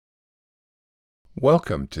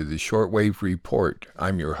Welcome to the Shortwave Report.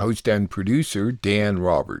 I'm your host and producer, Dan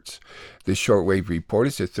Roberts. The Shortwave Report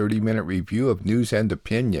is a 30-minute review of news and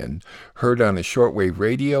opinion heard on the shortwave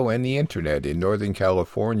radio and the internet in Northern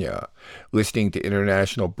California. Listening to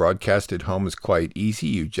international broadcast at home is quite easy.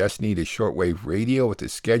 You just need a shortwave radio with a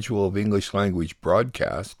schedule of English language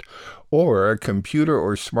broadcast or a computer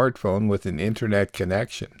or smartphone with an internet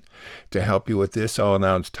connection. To help you with this, I'll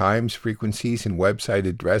announce times, frequencies, and website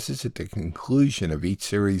addresses at the conclusion of each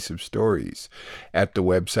series of stories. At the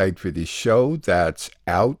website for this show, that's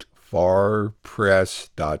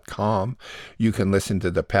outfarpress.com. You can listen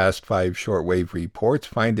to the past 5 shortwave reports,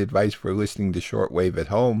 find advice for listening to shortwave at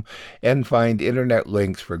home, and find internet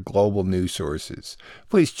links for global news sources.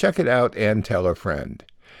 Please check it out and tell a friend.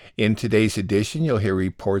 In today's edition, you'll hear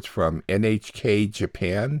reports from NHK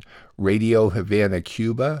Japan, Radio Havana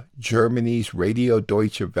Cuba, Germany's Radio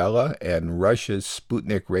Deutsche-Welle, and Russia's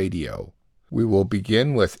Sputnik Radio. We will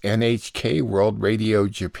begin with NHK World Radio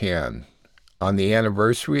Japan. On the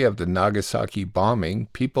anniversary of the Nagasaki bombing,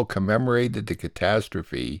 people commemorated the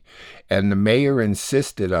catastrophe, and the mayor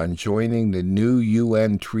insisted on joining the new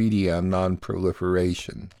UN Treaty on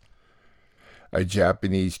Non-Proliferation. A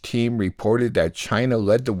Japanese team reported that China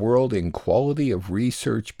led the world in quality of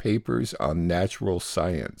research papers on natural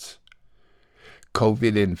science.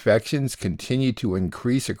 COVID infections continue to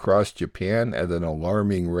increase across Japan at an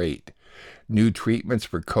alarming rate. New treatments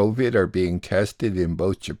for COVID are being tested in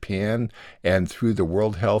both Japan and through the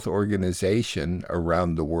World Health Organization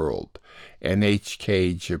around the world.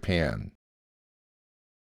 NHK Japan.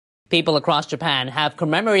 People across Japan have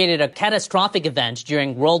commemorated a catastrophic event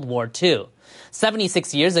during World War II.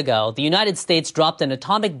 76 years ago, the United States dropped an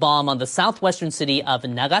atomic bomb on the southwestern city of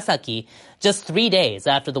Nagasaki just 3 days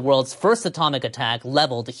after the world's first atomic attack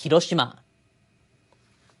leveled Hiroshima.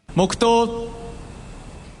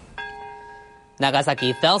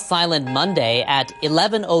 Nagasaki fell silent Monday at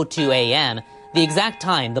 11:02 a.m., the exact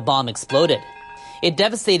time the bomb exploded. It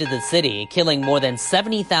devastated the city, killing more than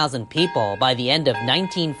 70,000 people by the end of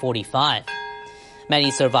 1945.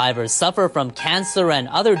 Many survivors suffer from cancer and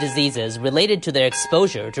other diseases related to their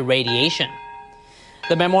exposure to radiation.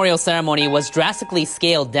 The memorial ceremony was drastically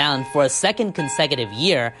scaled down for a second consecutive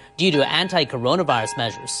year due to anti-coronavirus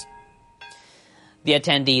measures. The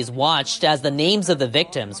attendees watched as the names of the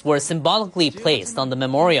victims were symbolically placed on the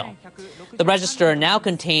memorial. The register now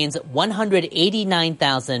contains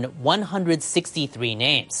 189,163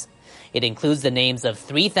 names. It includes the names of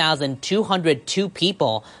 3,202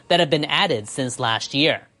 people that have been added since last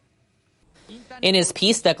year. In his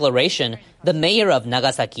peace declaration, the mayor of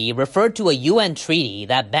Nagasaki referred to a UN treaty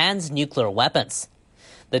that bans nuclear weapons.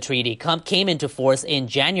 The treaty came into force in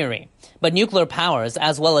January, but nuclear powers,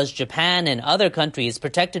 as well as Japan and other countries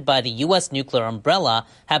protected by the U.S. nuclear umbrella,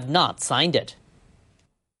 have not signed it.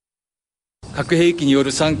 As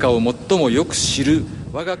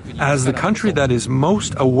the country that is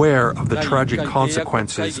most aware of the tragic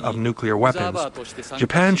consequences of nuclear weapons,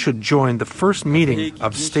 Japan should join the first meeting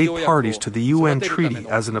of state parties to the UN treaty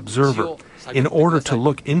as an observer in order to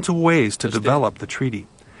look into ways to develop the treaty.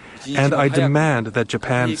 And I demand that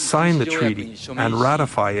Japan sign the treaty and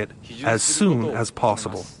ratify it as soon as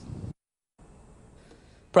possible.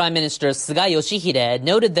 Prime Minister Suga Yoshihide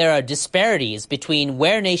noted there are disparities between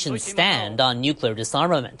where nations stand on nuclear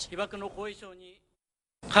disarmament.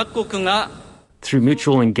 Through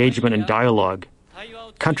mutual engagement and dialogue,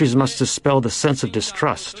 countries must dispel the sense of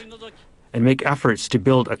distrust and make efforts to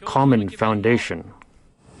build a common foundation.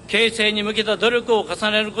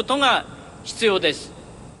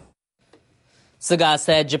 Suga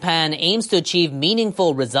said Japan aims to achieve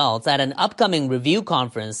meaningful results at an upcoming review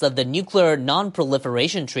conference of the Nuclear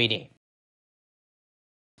Non-Proliferation Treaty.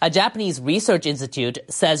 A Japanese research institute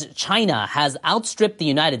says China has outstripped the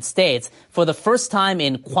United States for the first time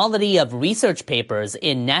in quality of research papers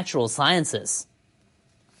in natural sciences.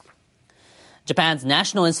 Japan's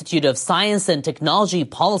National Institute of Science and Technology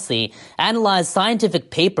Policy analyzed scientific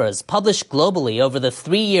papers published globally over the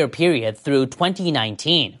 3-year period through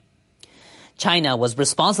 2019. China was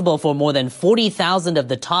responsible for more than 40,000 of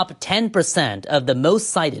the top 10% of the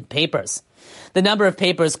most cited papers. The number of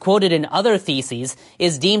papers quoted in other theses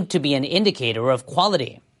is deemed to be an indicator of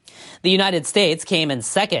quality. The United States came in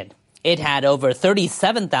second. It had over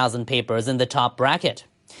 37,000 papers in the top bracket.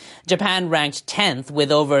 Japan ranked 10th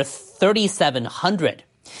with over 3,700.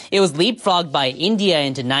 It was leapfrogged by India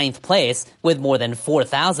into 9th place with more than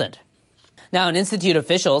 4,000. Now, an institute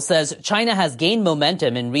official says China has gained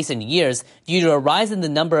momentum in recent years due to a rise in the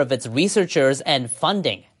number of its researchers and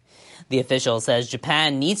funding. The official says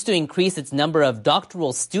Japan needs to increase its number of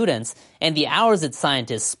doctoral students and the hours its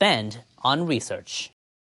scientists spend on research.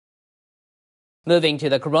 Moving to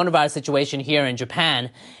the coronavirus situation here in Japan,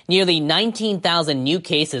 nearly 19,000 new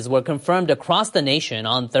cases were confirmed across the nation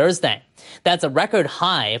on Thursday. That's a record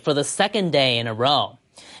high for the second day in a row.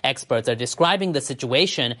 Experts are describing the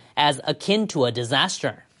situation as akin to a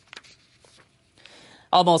disaster.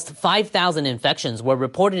 Almost 5,000 infections were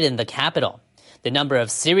reported in the capital. The number of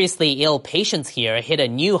seriously ill patients here hit a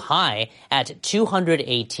new high at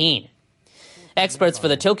 218. Experts for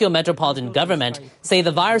the Tokyo metropolitan government say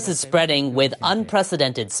the virus is spreading with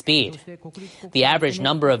unprecedented speed. The average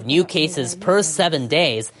number of new cases per 7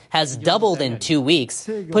 days has doubled in 2 weeks,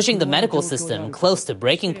 pushing the medical system close to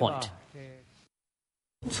breaking point.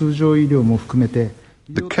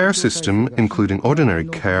 The care system, including ordinary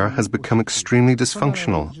care, has become extremely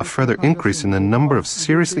dysfunctional. A further increase in the number of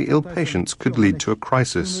seriously ill patients could lead to a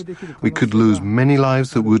crisis. We could lose many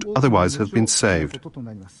lives that would otherwise have been saved.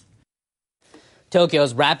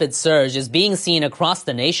 Tokyo's rapid surge is being seen across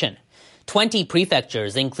the nation. 20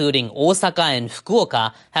 prefectures, including Osaka and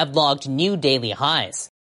Fukuoka, have logged new daily highs.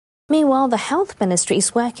 Meanwhile, the health ministry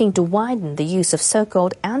is working to widen the use of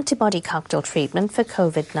so-called antibody cocktail treatment for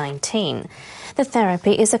COVID-19. The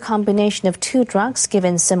therapy is a combination of 2 drugs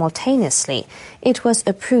given simultaneously. It was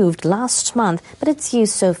approved last month, but its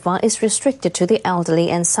use so far is restricted to the elderly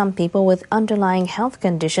and some people with underlying health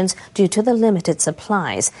conditions due to the limited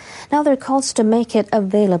supplies. Now there are calls to make it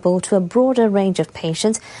available to a broader range of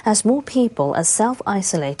patients as more people are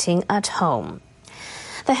self-isolating at home.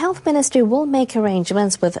 The health ministry will make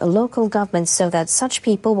arrangements with local governments so that such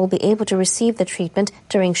people will be able to receive the treatment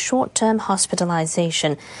during short-term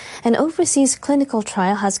hospitalization. An overseas clinical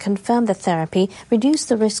trial has confirmed the therapy reduced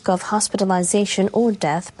the risk of hospitalization or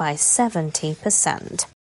death by 70%.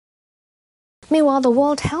 Meanwhile, the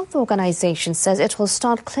World Health Organization says it will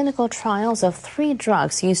start clinical trials of 3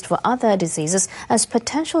 drugs used for other diseases as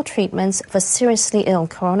potential treatments for seriously ill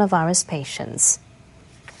coronavirus patients.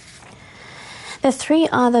 The 3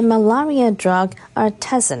 are the malaria drug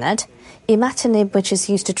artesunate, imatinib, which is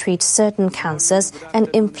used to treat certain cancers, and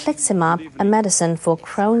infliximab, a medicine for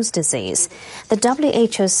Crohn's disease. The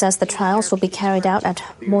WHO says the trials will be carried out at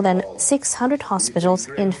more than 600 hospitals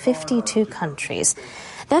in 52 countries.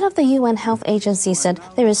 That of the UN Health Agency said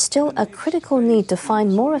there is still a critical need to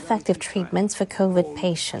find more effective treatments for COVID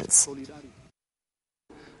patients.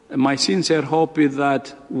 My sincere hope is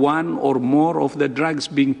that one or more of the drugs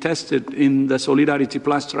being tested in the Solidarity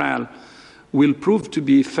Plus trial will prove to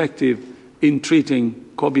be effective in treating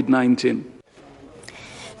COVID-19.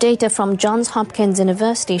 Data from Johns Hopkins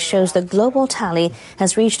University shows the global tally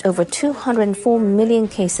has reached over 204 million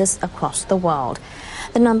cases across the world.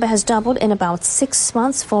 The number has doubled in about 6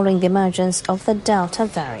 months following the emergence of the Delta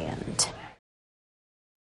variant.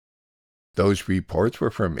 Those reports were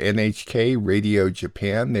from NHK Radio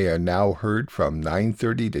Japan. They are now heard from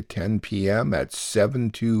 9:30 to 10 p.m. at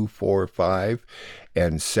 7245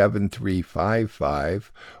 and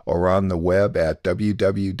 7355, or on the web at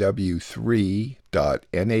www.nhk.or.jp.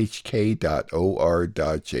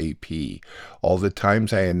 All the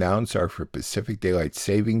times I announce are for Pacific Daylight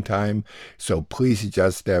Saving Time, so please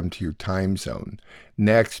adjust them to your time zone.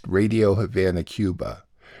 Next, Radio Havana Cuba.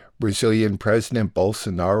 Brazilian President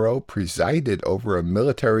Bolsonaro presided over a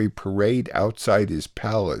military parade outside his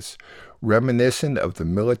palace, reminiscent of the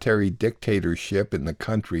military dictatorship in the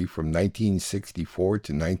country from 1964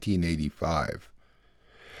 to 1985.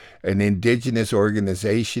 An indigenous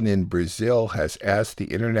organization in Brazil has asked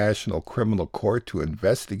the International Criminal Court to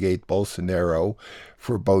investigate Bolsonaro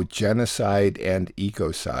for both genocide and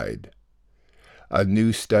ecocide. A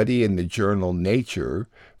new study in the journal Nature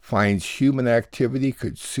finds human activity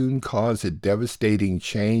could soon cause a devastating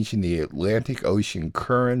change in the Atlantic Ocean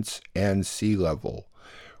currents and sea level.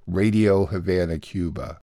 Radio Havana,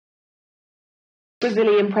 Cuba.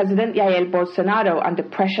 Brazilian President Jair Bolsonaro, under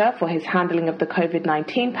pressure for his handling of the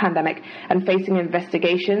COVID-19 pandemic and facing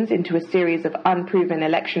investigations into a series of unproven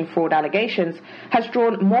election fraud allegations, has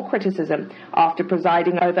drawn more criticism after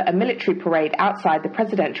presiding over a military parade outside the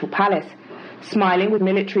presidential palace. Smiling with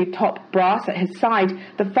military top brass at his side,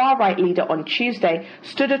 the far-right leader on Tuesday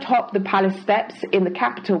stood atop the palace steps in the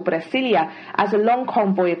capital, Brasilia, as a long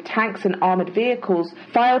convoy of tanks and armoured vehicles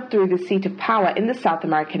filed through the seat of power in the South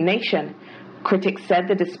American nation. Critics said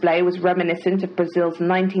the display was reminiscent of Brazil's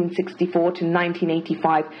 1964 to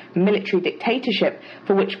 1985 military dictatorship,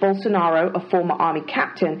 for which Bolsonaro, a former army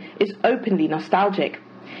captain, is openly nostalgic.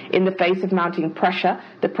 In the face of mounting pressure,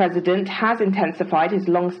 the president has intensified his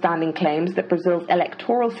long-standing claims that Brazil's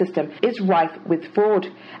electoral system is rife with fraud,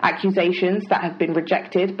 accusations that have been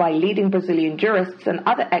rejected by leading Brazilian jurists and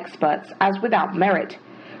other experts as without merit.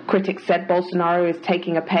 Critics said Bolsonaro is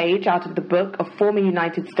taking a page out of the book of former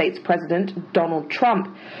United States President Donald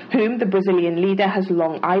Trump, whom the Brazilian leader has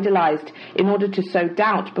long idolized in order to sow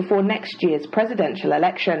doubt before next year's presidential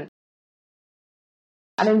election.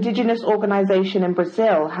 An indigenous organization in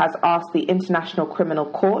Brazil has asked the International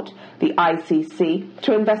Criminal Court, the ICC,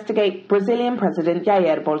 to investigate Brazilian President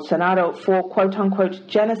Jair Bolsonaro for quote-unquote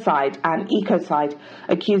genocide and ecocide,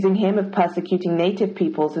 accusing him of persecuting native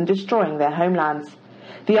peoples and destroying their homelands.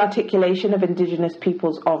 The Articulation of Indigenous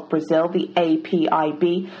Peoples of Brazil, the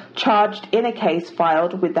APIB, charged in a case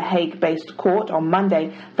filed with the Hague-based court on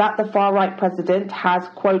Monday that the far-right president has,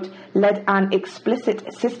 quote, led an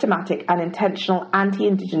explicit, systematic and intentional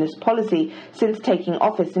anti-indigenous policy since taking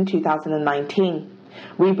office in 2019.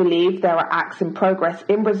 We believe there are acts in progress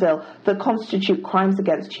in Brazil that constitute crimes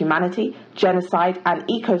against humanity, genocide and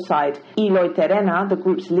ecocide, Eloy Terena, the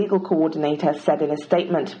group's legal coordinator, said in a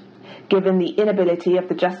statement. Given the inability of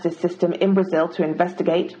the justice system in Brazil to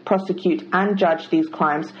investigate, prosecute and judge these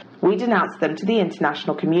crimes, we denounce them to the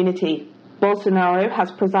international community. Bolsonaro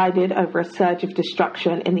has presided over a surge of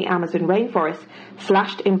destruction in the Amazon rainforest,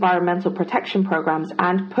 slashed environmental protection programs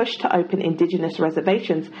and pushed to open indigenous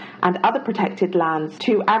reservations and other protected lands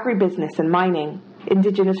to agribusiness and mining.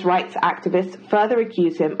 Indigenous rights activists further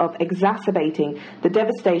accuse him of exacerbating the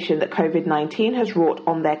devastation that COVID-19 has wrought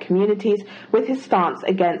on their communities with his stance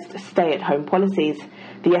against stay-at-home policies.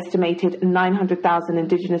 The estimated 900,000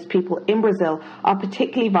 indigenous people in Brazil are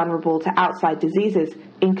particularly vulnerable to outside diseases,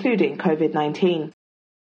 including COVID-19.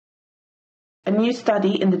 A new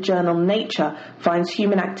study in the journal Nature finds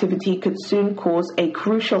human activity could soon cause a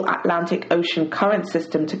crucial Atlantic Ocean current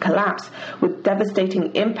system to collapse, with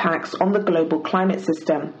devastating impacts on the global climate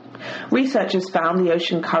system. Researchers found the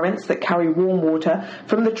ocean currents that carry warm water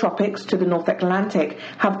from the tropics to the North Atlantic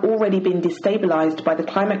have already been destabilized by the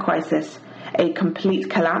climate crisis. A complete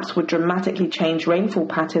collapse would dramatically change rainfall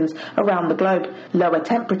patterns around the globe, lower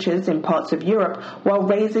temperatures in parts of Europe while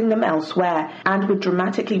raising them elsewhere, and would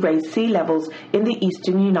dramatically raise sea levels in the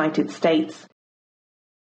eastern United States.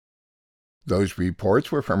 Those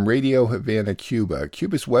reports were from Radio Havana Cuba.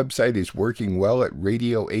 Cuba's website is working well at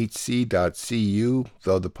radiohc.cu,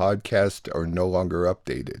 though the podcasts are no longer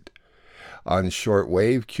updated. On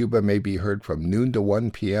shortwave, Cuba may be heard from noon to 1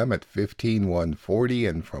 p.m. at 15140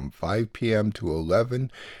 and from 5 p.m. to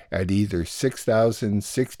 11 at either 6000,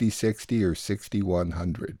 6060, or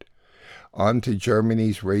 6100. On to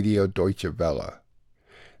Germany's Radio Deutsche-Welle.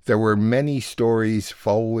 There were many stories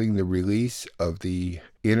following the release of the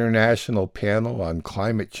International Panel on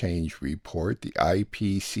Climate Change report, the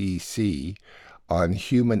IPCC, on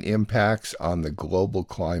human impacts on the global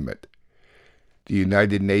climate. The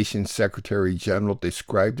United Nations Secretary General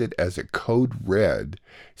described it as a code red,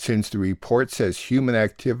 since the report says human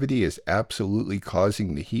activity is absolutely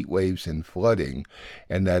causing the heat waves and flooding,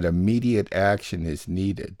 and that immediate action is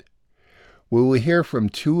needed. We will hear from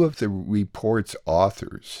two of the report's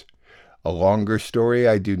authors. A longer story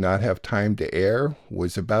I do not have time to air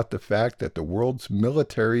was about the fact that the world's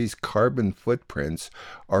military's carbon footprints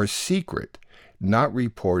are secret, not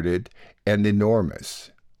reported, and enormous.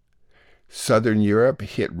 Southern Europe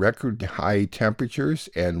hit record high temperatures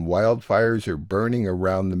and wildfires are burning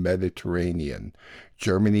around the Mediterranean.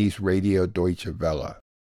 Germany's Radio Deutsche-Welle.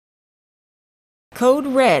 Code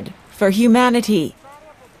Red for humanity.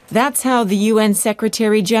 That's how the UN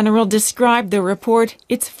Secretary General described the report,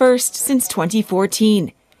 its first since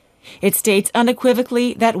 2014. It states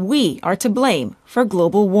unequivocally that we are to blame for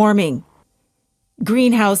global warming.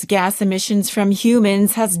 Greenhouse gas emissions from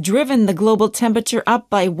humans has driven the global temperature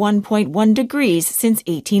up by 1.1 degrees since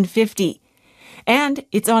 1850. And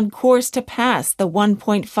it's on course to pass the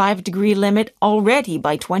 1.5 degree limit already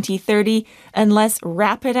by 2030 unless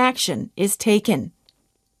rapid action is taken.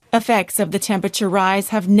 Effects of the temperature rise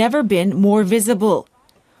have never been more visible.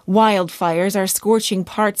 Wildfires are scorching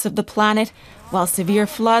parts of the planet, while severe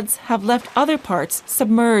floods have left other parts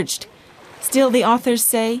submerged. Still, the authors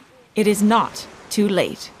say it is not too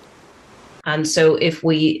late. And so if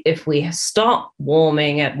we stop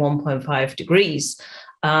warming at 1.5 degrees,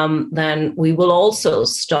 then we will also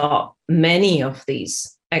stop many of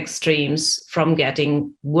these extremes from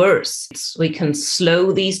getting worse. We can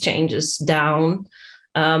slow these changes down,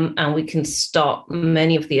 and we can stop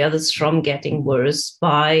many of the others from getting worse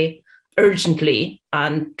by urgently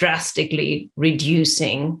and drastically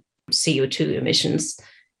reducing CO2 emissions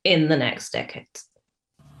in the next decade.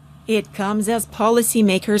 It comes as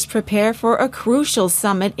policymakers prepare for a crucial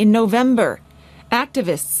summit in November.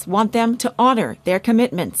 Activists want them to honor their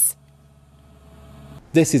commitments.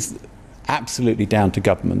 This is absolutely down to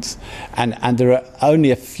governments. And there are only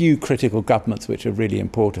a few critical governments which are really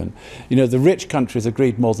important. You know, the rich countries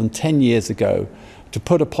agreed more than 10 years ago to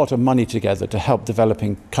put a pot of money together to help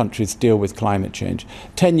developing countries deal with climate change.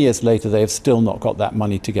 10 years later, they have still not got that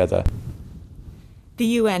money together. The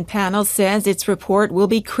UN panel says its report will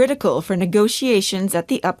be critical for negotiations at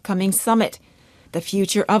the upcoming summit. The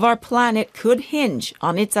future of our planet could hinge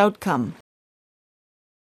on its outcome.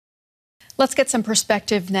 Let's get some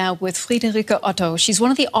perspective now with Friederike Otto. She's one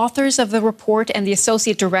of the authors of the report and the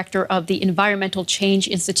associate director of the Environmental Change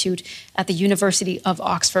Institute at the University of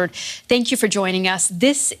Oxford. Thank you for joining us.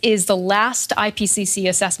 This is the last IPCC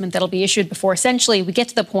assessment that'll be issued before essentially we get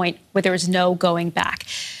to the point where there is no going back.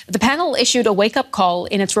 The panel issued a wake-up call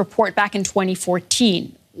in its report back in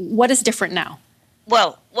 2014. What is different now?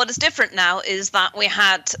 Well, what is different now is that we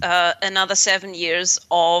had another 7 years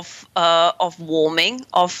of warming,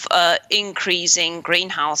 of increasing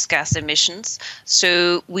greenhouse gas emissions.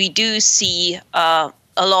 So we do see a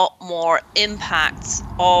lot more impacts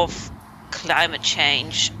of climate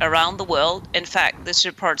change around the world. In fact, this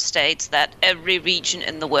report states that every region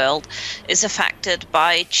in the world is affected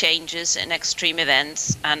by changes in extreme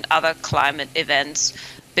events and other climate events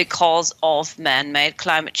because of man-made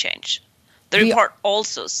climate change. The report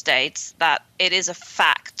also states that it is a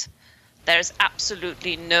fact. There's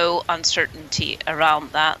absolutely no uncertainty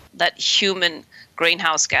around that human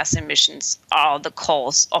greenhouse gas emissions are the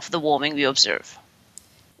cause of the warming we observe.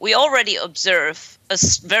 We already observe a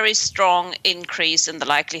very strong increase in the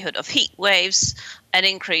likelihood of heat waves, an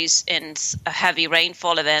increase in heavy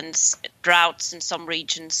rainfall events, droughts in some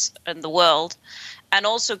regions in the world, and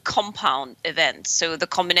also compound events. So the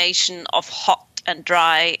combination of hot and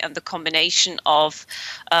dry, and the combination of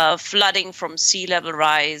flooding from sea level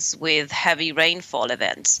rise with heavy rainfall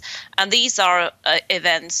events. And these are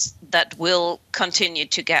events that will continue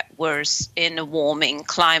to get worse in a warming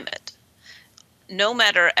climate. No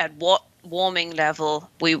matter at what warming level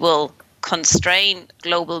we will constrain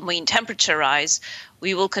global mean temperature rise,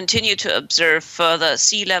 we will continue to observe further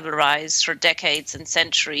sea level rise for decades and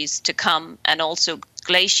centuries to come, and also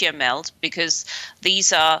glacier melt, because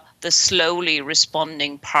these are the slowly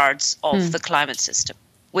responding parts of the climate system.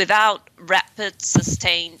 Without rapid,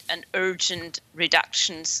 sustained and urgent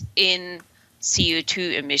reductions in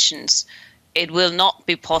CO2 emissions, it will not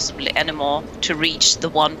be possible anymore to reach the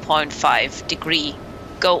 1.5 degree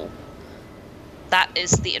goal. That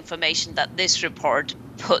is the information that this report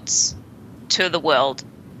puts to the world.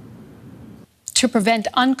 To prevent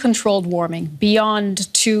uncontrolled warming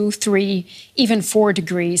beyond 2, 3, even 4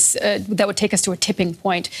 degrees, that would take us to a tipping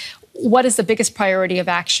point. What is the biggest priority of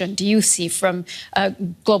action do you see from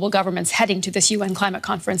global governments heading to this UN climate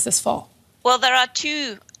conference this fall? Well, there are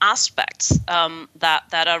two aspects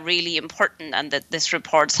that are really important and that this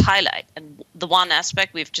report's highlight. And the one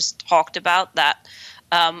aspect we've just talked about, that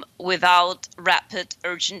without rapid,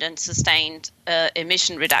 urgent and sustained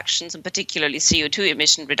emission reductions, and particularly CO2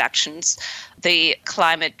 emission reductions, the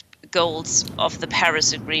climate goals of the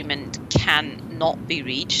Paris Agreement cannot be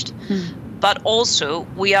reached. But also,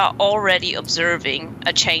 we are already observing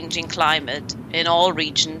a changing climate in all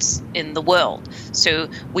regions in the world. So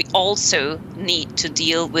we also need to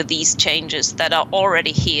deal with these changes that are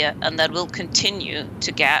already here and that will continue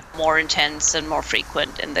to get more intense and more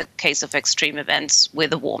frequent in the case of extreme events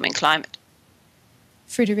with a warming climate.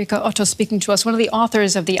 Friederike Otto speaking to us, one of the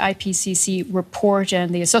authors of the IPCC report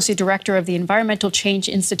and the associate director of the Environmental Change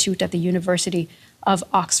Institute at the University of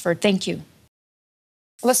Oxford. Thank you.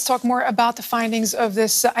 Let's talk more about the findings of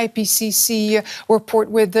this IPCC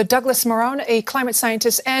report with Douglas Marone, a climate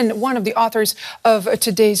scientist and one of the authors of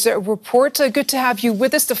today's report. Good to have you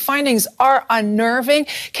with us. The findings are unnerving.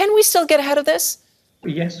 Can we still get ahead of this?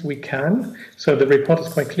 Yes, we can. So the report is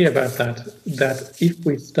quite clear about that if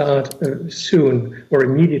we start soon or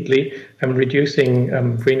immediately reducing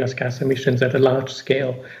greenhouse gas emissions at a large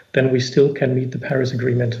scale, then we still can meet the Paris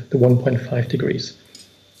Agreement, the 1.5 degrees.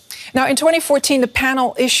 Now, in 2014, the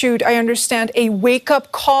panel issued, I understand, a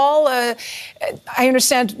wake-up call. I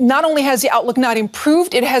understand not only has the outlook not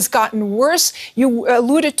improved, it has gotten worse. You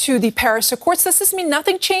alluded to the Paris Accords. Does this mean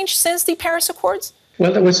nothing changed since the Paris Accords?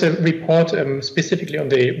 Well, there was a report specifically on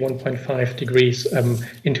the 1.5 degrees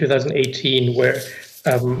in 2018 where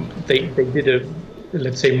they did a,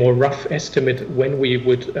 let's say, more rough estimate when we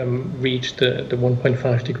would reach the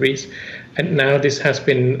 1.5 degrees. And now this has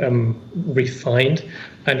been refined.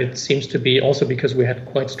 And it seems to be also because we had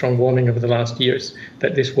quite strong warming over the last years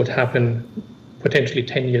that this would happen potentially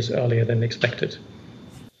 10 years earlier than expected.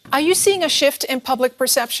 Are you seeing a shift in public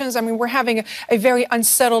perceptions? I mean, we're having a very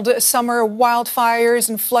unsettled summer, wildfires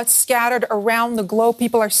and floods scattered around the globe.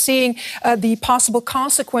 People are seeing the possible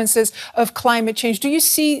consequences of climate change. Do you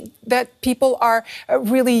see that people are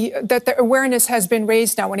that the awareness has been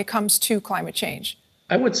raised now when it comes to climate change?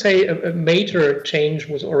 I would say a major change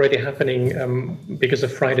was already happening because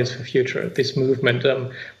of Fridays for Future. This movement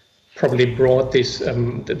probably brought this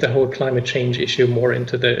the whole climate change issue more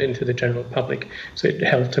into the general public. So it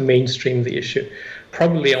helped to mainstream the issue.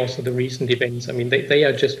 Probably also the recent events. I mean, they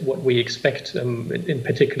are just what we expect. In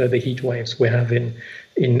particular, the heat waves we have in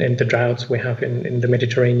the droughts we have in the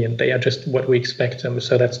Mediterranean. They are just what we expect.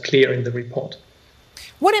 So that's clear in the report.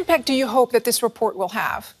 What impact do you hope that this report will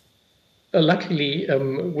have? Luckily,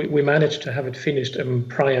 we managed to have it finished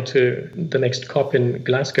prior to the next COP in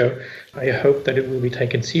Glasgow. I hope that it will be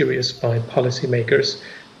taken serious by policymakers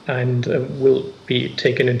and will be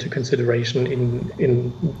taken into consideration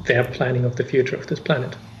in their planning of the future of this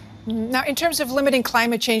planet. Now, in terms of limiting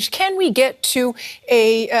climate change, can we get to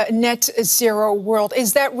a net zero world?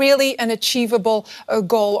 Is that really an achievable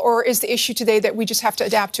goal, or is the issue today that we just have to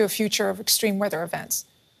adapt to a future of extreme weather events?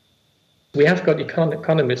 We have got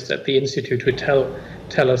economists at the Institute who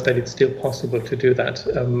tell us that it's still possible to do that.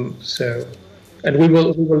 And we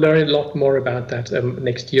will learn a lot more about that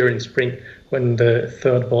next year in spring when the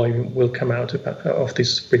third volume will come out of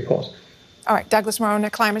this report. All right, Douglas Marone, a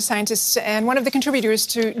climate scientist and one of the contributors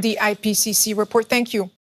to the IPCC report. Thank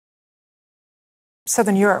you.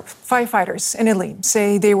 Southern Europe, firefighters in Italy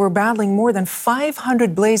say they were battling more than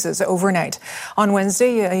 500 blazes overnight. On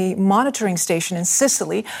Wednesday, a monitoring station in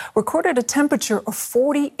Sicily recorded a temperature of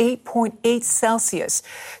 48.8 Celsius.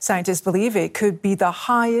 Scientists believe it could be the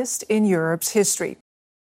highest in Europe's history.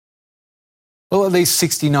 Well, at least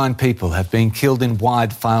 69 people have been killed in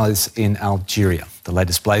wildfires in Algeria, the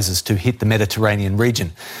latest blazes to hit the Mediterranean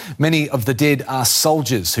region. Many of the dead are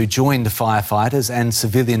soldiers who joined firefighters and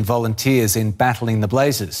civilian volunteers in battling the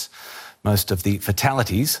blazes. Most of the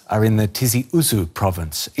fatalities are in the Tizi Ouzou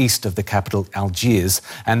province, east of the capital Algiers,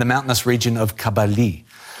 and the mountainous region of Kabylie.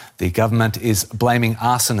 The government is blaming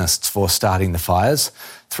arsonists for starting the fires.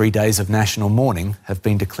 3 days of national mourning have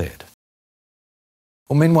been declared.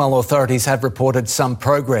 Well, meanwhile, authorities have reported some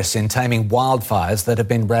progress in taming wildfires that have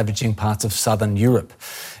been ravaging parts of southern Europe.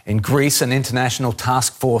 In Greece, an international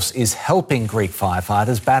task force is helping Greek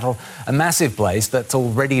firefighters battle a massive blaze that's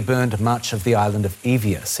already burned much of the island of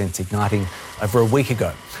Evia since igniting over a week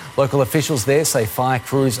ago. Local officials there say fire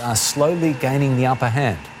crews are slowly gaining the upper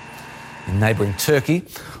hand. In neighbouring Turkey,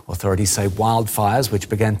 authorities say wildfires, which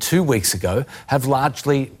began 2 weeks ago, have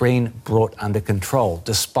largely been brought under control,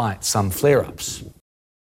 despite some flare-ups.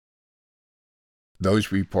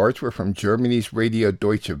 Those reports were from Germany's radio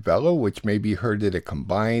Deutsche-Welle, which may be heard at a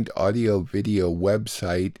combined audio-video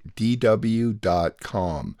website,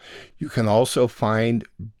 dw.com. You can also find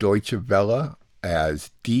Deutsche-Welle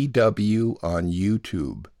as DW on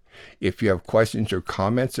YouTube. If you have questions or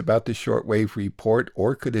comments about the Shortwave Report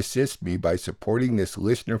or could assist me by supporting this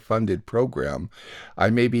listener-funded program,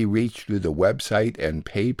 I may be reached through the website and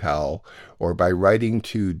PayPal or by writing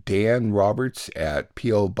to Dan Roberts at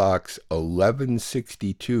P.O. Box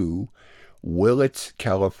 1162, Willits,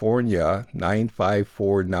 California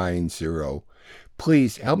 95490.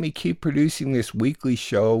 Please help me keep producing this weekly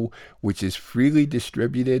show, which is freely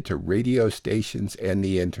distributed to radio stations and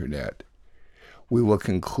the Internet. We will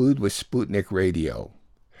conclude with Sputnik Radio.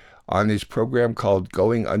 On his program called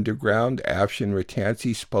Going Underground, Afshin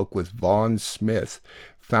Rattansi spoke with Vaughn Smith,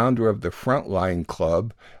 founder of the Frontline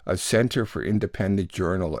Club, a center for independent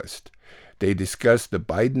journalists. They discussed the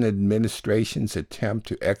Biden administration's attempt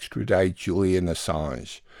to extradite Julian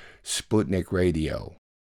Assange. Sputnik Radio.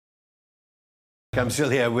 I'm still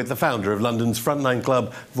here with the founder of London's Frontline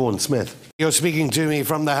Club, Vaughn Smith. You're speaking to me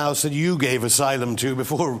from the house that you gave asylum to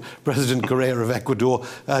before President Correa of Ecuador,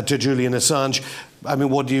 to Julian Assange. I mean,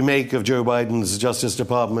 what do you make of Joe Biden's Justice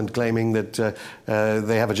Department claiming that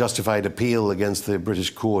they have a justified appeal against the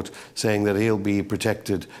British court, saying that he'll be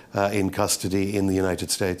protected in custody in the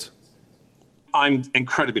United States? I'm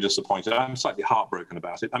incredibly disappointed. I'm slightly heartbroken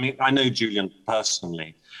about it. I mean, I know Julian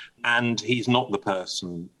personally, and he's not the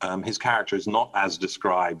person. His character is not as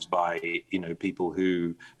described by, people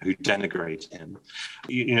who denigrate him.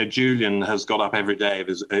 Julian has got up every day of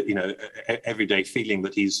his, every day feeling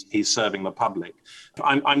that he's serving the public.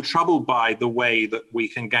 I'm troubled by the way that we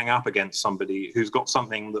can gang up against somebody who's got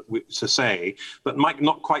something to say that might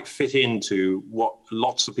not quite fit into what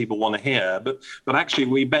lots of people want to hear, but actually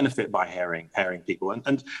we benefit by hearing people.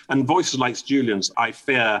 And voices like Julian's, I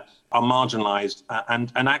fear, are marginalized.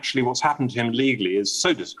 And actually what's happened to him legally is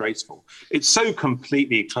so disgraceful. It's so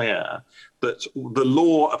completely clear that the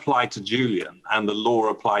law applied to Julian and the law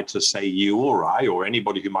applied to, say, you or I, or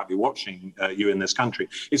anybody who might be watching you in this country,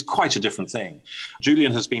 is quite a different thing.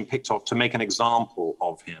 Julian has been picked off to make an example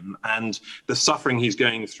of him, and the suffering he's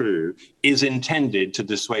going through is intended to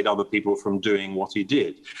dissuade other people from doing what he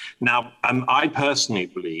did. Now, I personally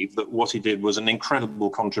believe that what he did was an incredible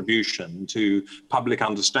contribution to public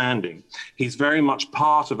understanding. He's very much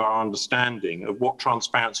part of our understanding of what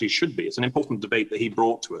transparency should be. It's an important debate that he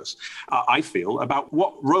brought to us. I feel, about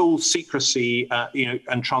what role secrecy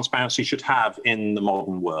and transparency should have in the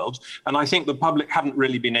modern world. And I think the public haven't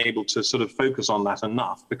really been able to sort of focus on that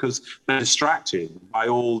enough because they're distracted by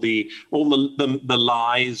all the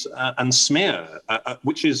lies and smear,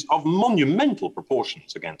 which is of monumental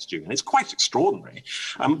proportions against Julian. It's quite extraordinary.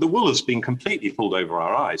 The wool has been completely pulled over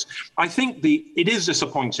our eyes. I think it is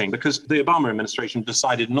disappointing because the Obama administration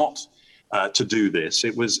decided not to do this.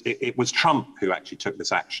 It was Trump who actually took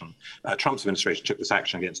this action. Trump's administration took this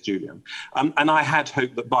action against Julian. And I had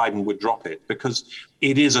hoped that Biden would drop it because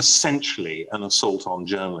it is essentially an assault on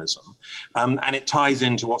journalism. And it ties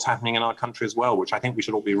into what's happening in our country as well, which I think we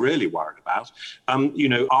should all be really worried about.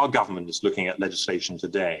 Our government is looking at legislation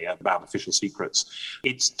today about official secrets.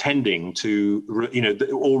 It's tending to,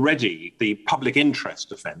 already the public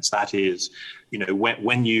interest offense, that is,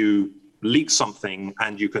 when you leak something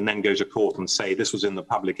and you can then go to court and say this was in the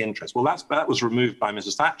public interest. Well, that was removed by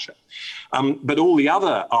Mrs. Thatcher. But all the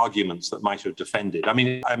other arguments that might have defended,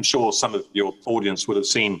 I'm sure some of your audience would have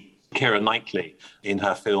seen Keira Knightley in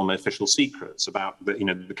her film Official Secrets about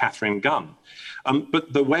the Catherine gun.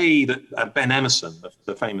 But the way that Ben Emerson,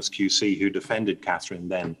 the famous QC who defended Catherine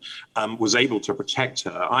then, was able to protect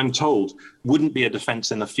her, I'm told, wouldn't be a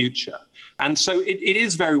defense in the future. And so it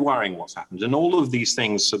is very worrying what's happened. And all of these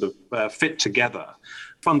things sort of fit together.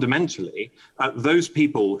 Fundamentally, those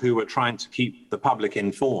people who are trying to keep the public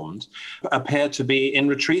informed appear to be in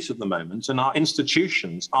retreat at the moment, and our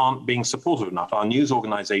institutions aren't being supportive enough. Our news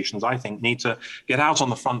organizations, I think, need to get out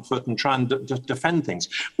on the front foot and try and defend things.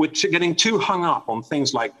 We're getting too hung up on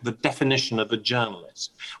things like the definition of a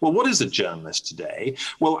journalist. Well, what is a journalist today?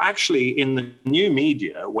 Well, actually, in the new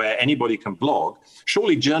media, where anybody can blog,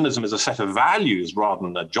 surely journalism is a set of values rather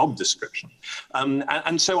than a job description.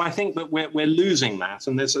 And so I think that we're losing that.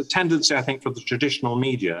 And there's a tendency, I think, for the traditional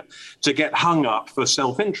media to get hung up for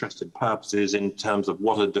self-interested purposes in terms of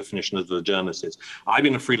what a definition of a journalist is. I've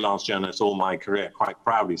been a freelance journalist all my career, quite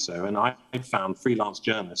proudly so, and I found freelance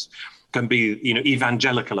journalists can be,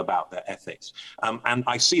 evangelical about their ethics. And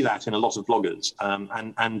I see that in a lot of bloggers.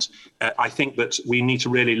 And I think that we need to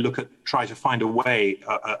really try to find a way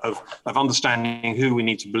of understanding who we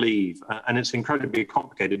need to believe. And it's incredibly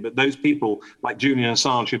complicated, but those people like Julian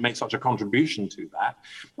Assange who've made such a contribution to that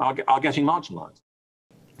are getting marginalized.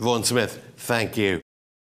 Vaughan Smith, thank you.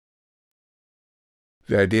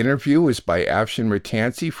 That interview was by Afshin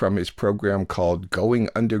Rattansi from his program called Going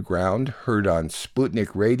Underground, heard on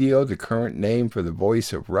Sputnik Radio, the current name for the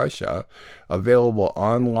Voice of Russia, available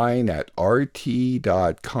online at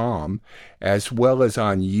rt.com, as well as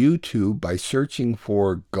on YouTube by searching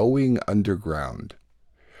for Going Underground.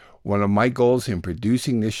 One of my goals in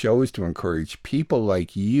producing this show is to encourage people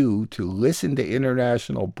like you to listen to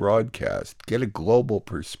international broadcasts, get a global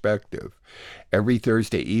perspective. Every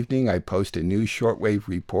Thursday evening, I post a new shortwave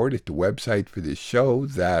report at the website for this show.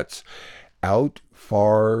 That's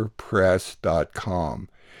outfarpress.com.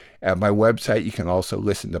 At my website, you can also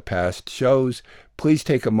listen to past shows. Please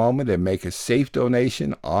take a moment and make a safe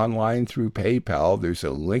donation online through PayPal. There's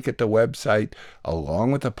a link at the website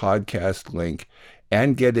along with the podcast link,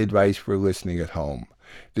 and get advice for listening at home.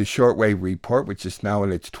 The Shortwave Report, which is now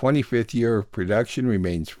in its 25th year of production,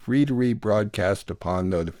 remains free to rebroadcast upon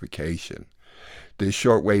notification. The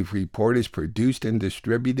Shortwave Report is produced and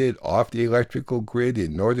distributed off the electrical grid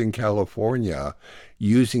in Northern California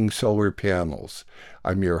using solar panels.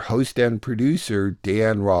 I'm your host and producer,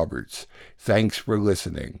 Dan Roberts. Thanks for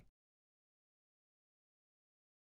listening.